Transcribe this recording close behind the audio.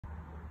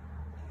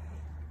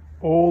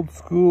Old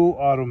school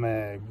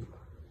Automag.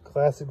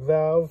 Classic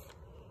valve,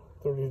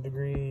 30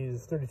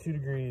 degrees, 32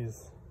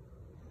 degrees.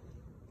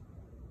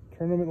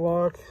 Tournament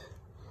lock,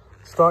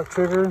 stock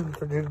trigger,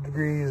 32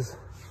 degrees,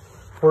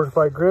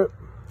 fortified grip.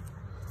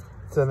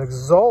 It's an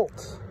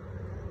Exalt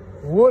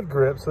wood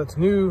grip, so it's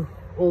new,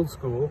 old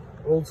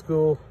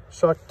school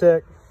shock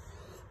tech.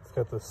 It's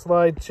got the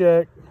slide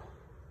check,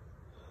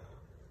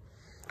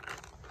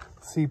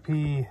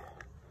 CP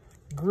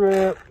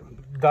grip,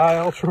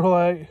 dial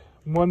ultralight,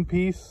 one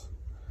piece.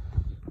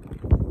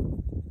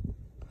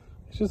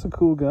 It's just a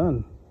cool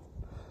gun.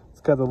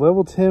 It's got the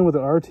level 10 with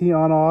the RT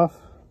on off.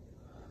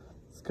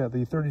 It's got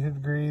the 32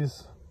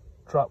 degrees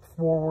drop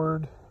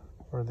forward,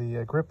 or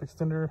the grip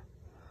extender.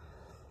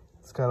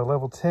 It's got a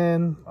level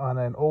 10 on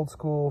an old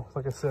school,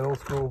 like I said, old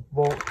school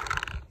bolt.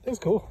 That's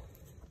cool.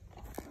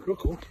 Real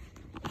cool.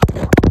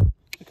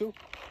 That's cool.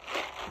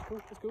 That's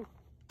cool. That's cool.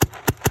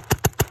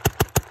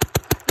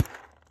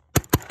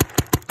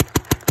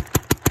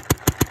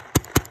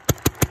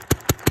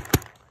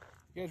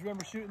 You guys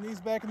remember shooting these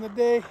back in the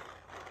day?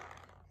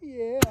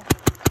 Yeah.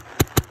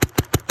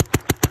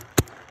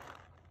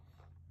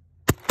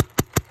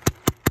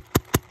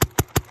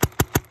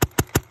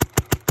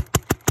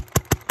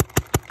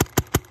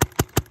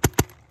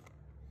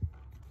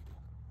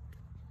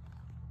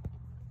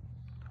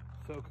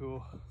 So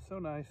cool, so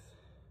nice.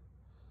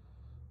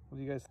 What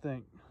do you guys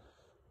think?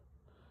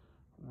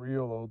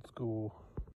 Real old school.